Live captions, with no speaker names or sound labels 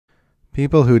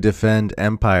People who defend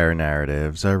empire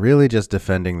narratives are really just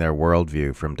defending their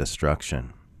worldview from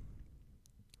destruction.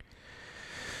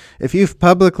 If you've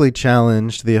publicly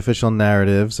challenged the official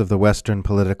narratives of the Western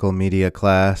political media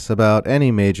class about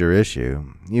any major issue,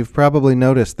 you've probably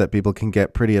noticed that people can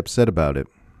get pretty upset about it.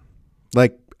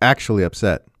 Like, actually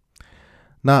upset.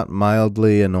 Not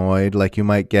mildly annoyed like you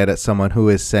might get at someone who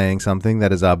is saying something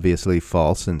that is obviously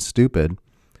false and stupid,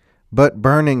 but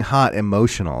burning hot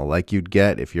emotional like you'd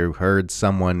get if you heard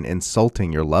someone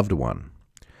insulting your loved one,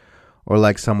 or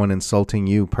like someone insulting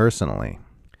you personally.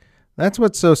 That's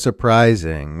what's so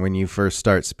surprising when you first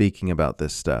start speaking about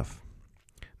this stuff.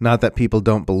 Not that people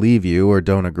don't believe you or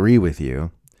don't agree with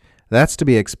you. That's to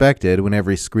be expected when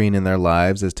every screen in their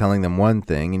lives is telling them one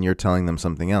thing and you're telling them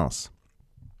something else.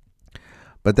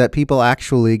 But that people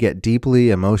actually get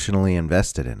deeply emotionally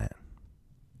invested in it.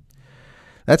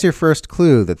 That's your first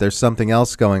clue that there's something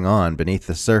else going on beneath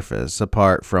the surface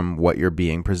apart from what you're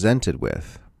being presented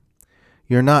with.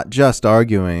 You're not just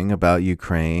arguing about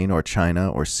Ukraine or China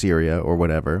or Syria or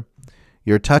whatever.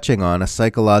 You're touching on a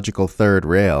psychological third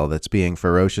rail that's being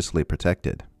ferociously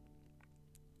protected.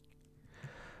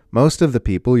 Most of the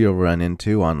people you'll run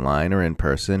into online or in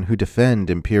person who defend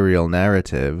imperial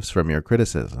narratives from your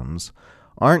criticisms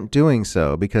aren't doing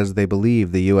so because they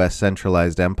believe the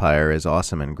US-centralized empire is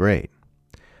awesome and great.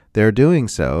 They're doing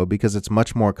so because it's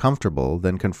much more comfortable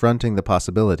than confronting the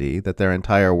possibility that their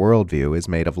entire worldview is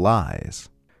made of lies.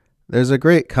 There's a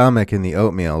great comic in the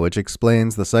Oatmeal which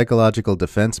explains the psychological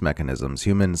defense mechanisms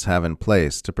humans have in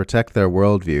place to protect their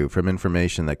worldview from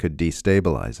information that could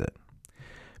destabilize it.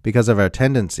 Because of our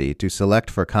tendency to select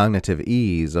for cognitive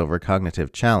ease over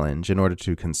cognitive challenge in order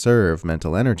to conserve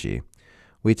mental energy,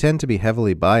 we tend to be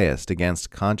heavily biased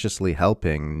against consciously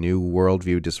helping new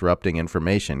worldview disrupting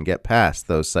information get past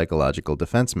those psychological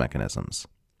defense mechanisms.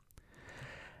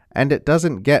 And it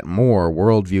doesn't get more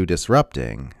worldview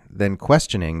disrupting than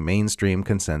questioning mainstream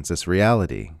consensus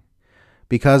reality.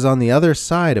 Because on the other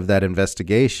side of that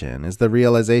investigation is the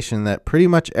realization that pretty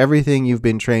much everything you've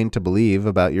been trained to believe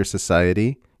about your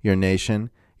society, your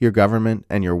nation, your government,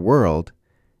 and your world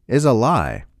is a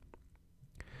lie.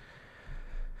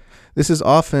 This is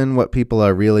often what people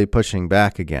are really pushing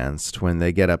back against when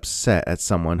they get upset at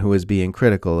someone who is being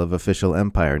critical of official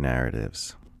empire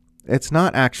narratives. It's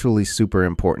not actually super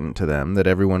important to them that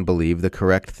everyone believe the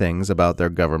correct things about their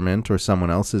government or someone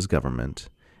else's government.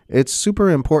 It's super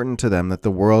important to them that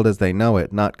the world as they know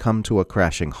it not come to a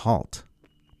crashing halt.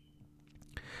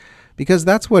 Because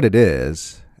that's what it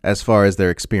is, as far as their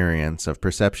experience of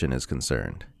perception is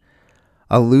concerned.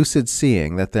 A lucid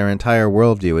seeing that their entire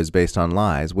worldview is based on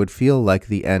lies would feel like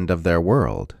the end of their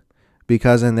world,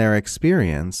 because in their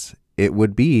experience, it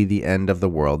would be the end of the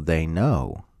world they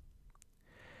know.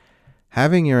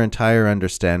 Having your entire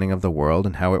understanding of the world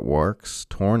and how it works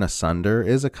torn asunder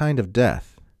is a kind of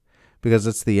death, because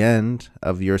it's the end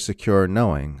of your secure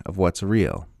knowing of what's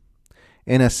real.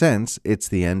 In a sense, it's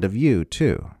the end of you,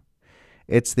 too.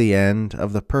 It's the end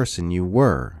of the person you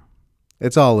were.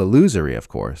 It's all illusory, of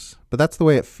course, but that's the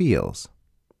way it feels.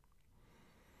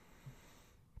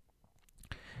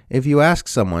 If you ask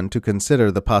someone to consider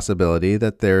the possibility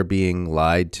that they're being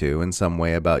lied to in some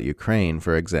way about Ukraine,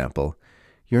 for example,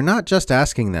 you're not just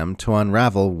asking them to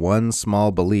unravel one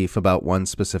small belief about one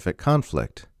specific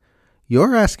conflict.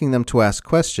 You're asking them to ask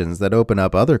questions that open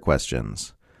up other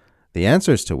questions, the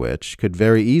answers to which could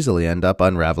very easily end up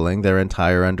unraveling their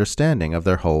entire understanding of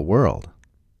their whole world.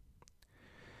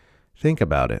 Think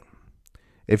about it.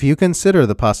 If you consider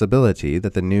the possibility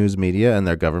that the news media and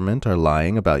their government are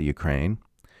lying about Ukraine,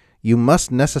 you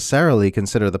must necessarily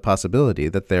consider the possibility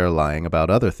that they are lying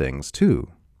about other things too.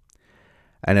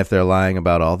 And if they're lying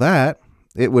about all that,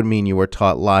 it would mean you were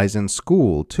taught lies in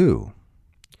school too.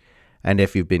 And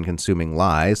if you've been consuming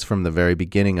lies from the very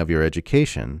beginning of your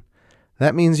education,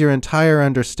 that means your entire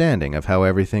understanding of how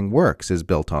everything works is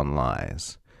built on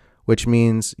lies, which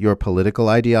means your political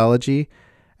ideology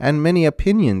and many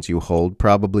opinions you hold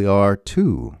probably are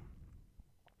too.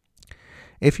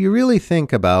 If you really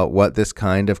think about what this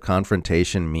kind of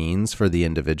confrontation means for the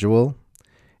individual,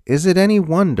 is it any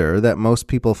wonder that most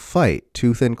people fight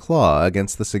tooth and claw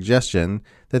against the suggestion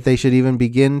that they should even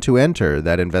begin to enter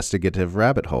that investigative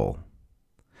rabbit hole?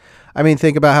 I mean,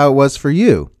 think about how it was for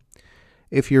you.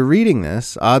 If you're reading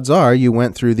this, odds are you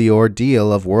went through the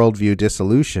ordeal of worldview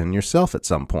dissolution yourself at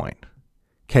some point.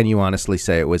 Can you honestly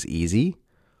say it was easy?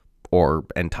 Or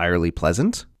entirely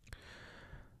pleasant?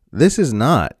 This is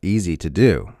not easy to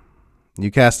do. You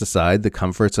cast aside the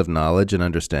comforts of knowledge and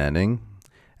understanding,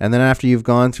 and then after you've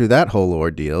gone through that whole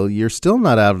ordeal, you're still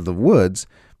not out of the woods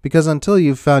Because until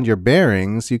you've found your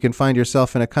bearings, you can find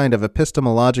yourself in a kind of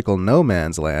epistemological no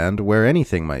man's land where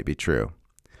anything might be true.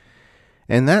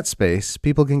 In that space,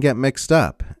 people can get mixed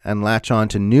up and latch on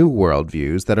to new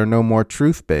worldviews that are no more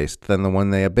truth-based than the one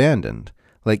they abandoned,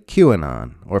 like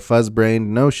QAnon or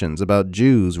fuzz-brained notions about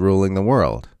Jews ruling the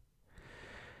world.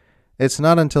 It's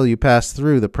not until you pass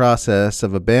through the process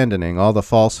of abandoning all the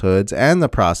falsehoods and the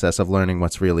process of learning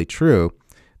what's really true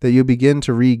that you begin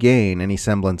to regain any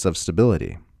semblance of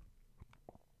stability.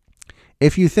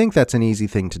 If you think that's an easy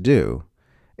thing to do,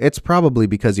 it's probably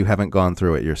because you haven't gone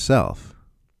through it yourself.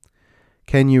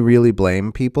 Can you really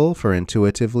blame people for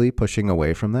intuitively pushing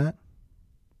away from that?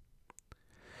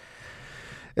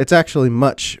 It's actually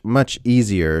much, much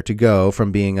easier to go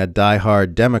from being a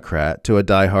die-hard Democrat to a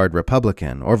die-hard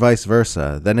Republican, or vice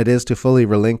versa, than it is to fully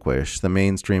relinquish the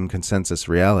mainstream consensus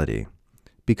reality,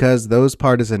 because those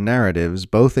partisan narratives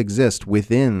both exist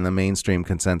within the mainstream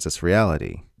consensus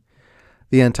reality.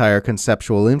 The entire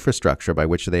conceptual infrastructure by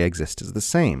which they exist is the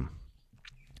same.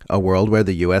 A world where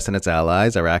the US and its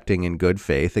allies are acting in good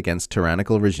faith against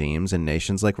tyrannical regimes in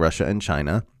nations like Russia and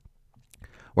China,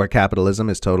 where capitalism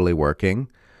is totally working,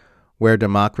 where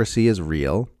democracy is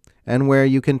real, and where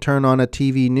you can turn on a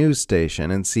TV news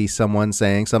station and see someone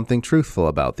saying something truthful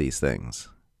about these things.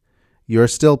 You're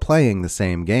still playing the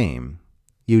same game.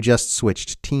 You just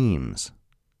switched teams.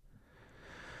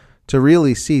 To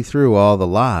really see through all the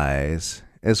lies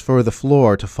is for the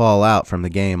floor to fall out from the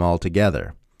game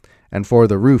altogether, and for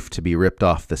the roof to be ripped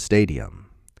off the stadium.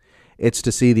 It's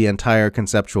to see the entire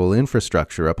conceptual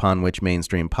infrastructure upon which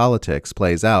mainstream politics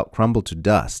plays out crumble to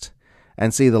dust,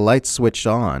 and see the lights switched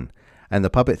on and the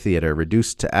puppet theater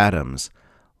reduced to atoms,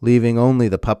 leaving only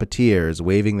the puppeteers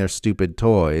waving their stupid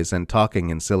toys and talking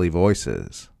in silly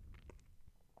voices.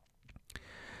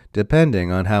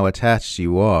 Depending on how attached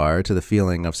you are to the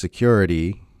feeling of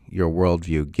security your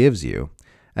worldview gives you,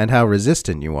 and how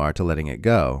resistant you are to letting it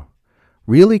go,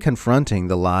 really confronting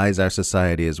the lies our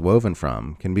society is woven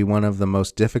from can be one of the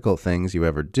most difficult things you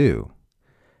ever do.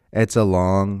 It's a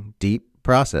long, deep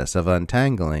process of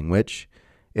untangling which,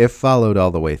 if followed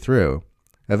all the way through,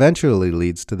 eventually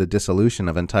leads to the dissolution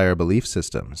of entire belief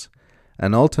systems,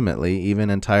 and ultimately even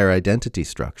entire identity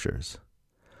structures.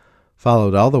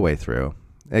 Followed all the way through,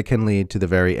 it can lead to the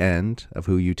very end of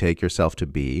who you take yourself to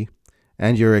be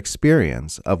and your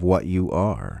experience of what you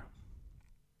are.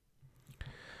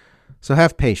 So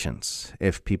have patience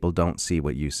if people don't see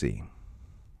what you see.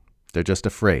 They're just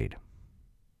afraid.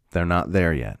 They're not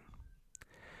there yet.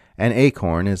 An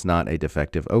acorn is not a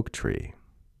defective oak tree.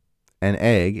 An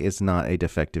egg is not a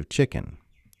defective chicken.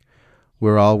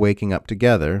 We're all waking up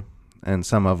together, and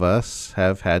some of us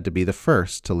have had to be the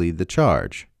first to lead the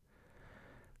charge.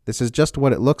 This is just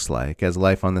what it looks like as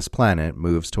life on this planet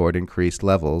moves toward increased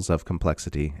levels of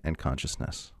complexity and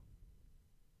consciousness.